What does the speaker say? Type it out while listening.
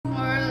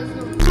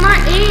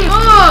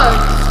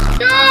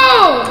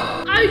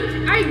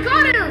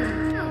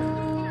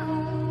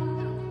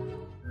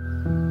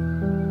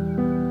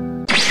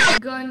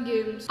gun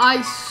games.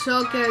 I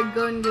suck at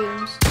gun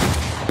games.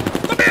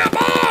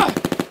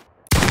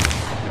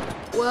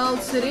 Well,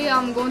 today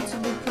I'm going to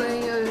be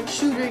playing a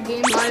shooter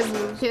game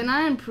live. Can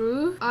I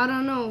improve? I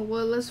don't know.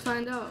 Well, let's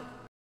find out.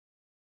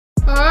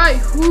 Alright,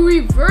 who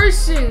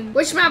reversing?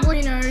 Which map?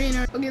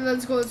 Arena. Okay,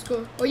 let's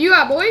go. Oh, you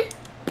at, boy?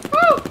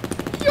 Oh!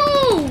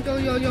 Yo!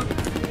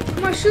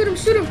 Come on, shoot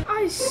him.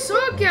 I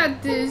suck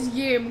at this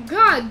game.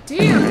 God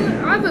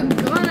damn. I have a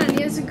gun and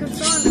he has a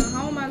katana.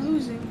 How am I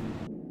losing?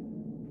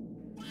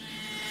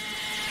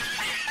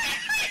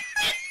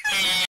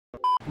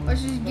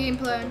 Watch this game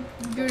plan.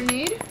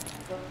 Grenade.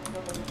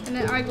 And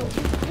then I go.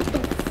 What the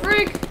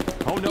frick?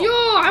 Oh no. Yo,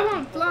 I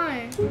went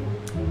flying.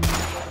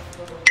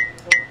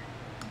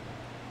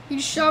 He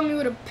shot me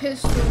with a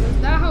pistol.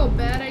 Is that how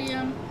bad I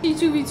am?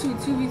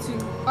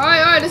 2v2.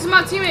 Alright, this is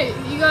my teammate.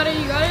 You got it.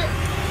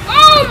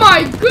 Oh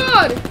my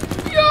god!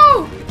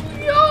 Yo!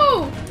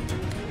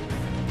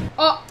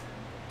 Oh,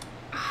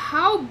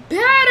 how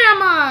bad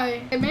am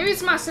I? Hey, maybe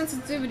it's my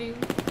sensitivity.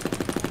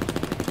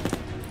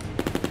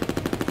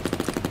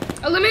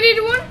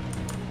 Eliminated one?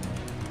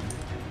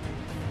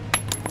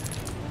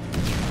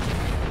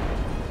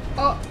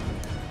 Oh,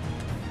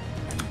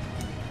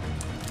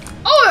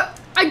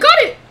 I got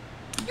it!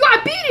 Yo,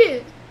 I beat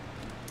it!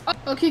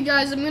 Okay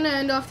guys, I'm gonna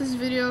end off this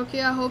video,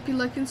 okay? I hope you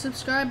like and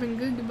subscribe and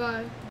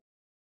goodbye.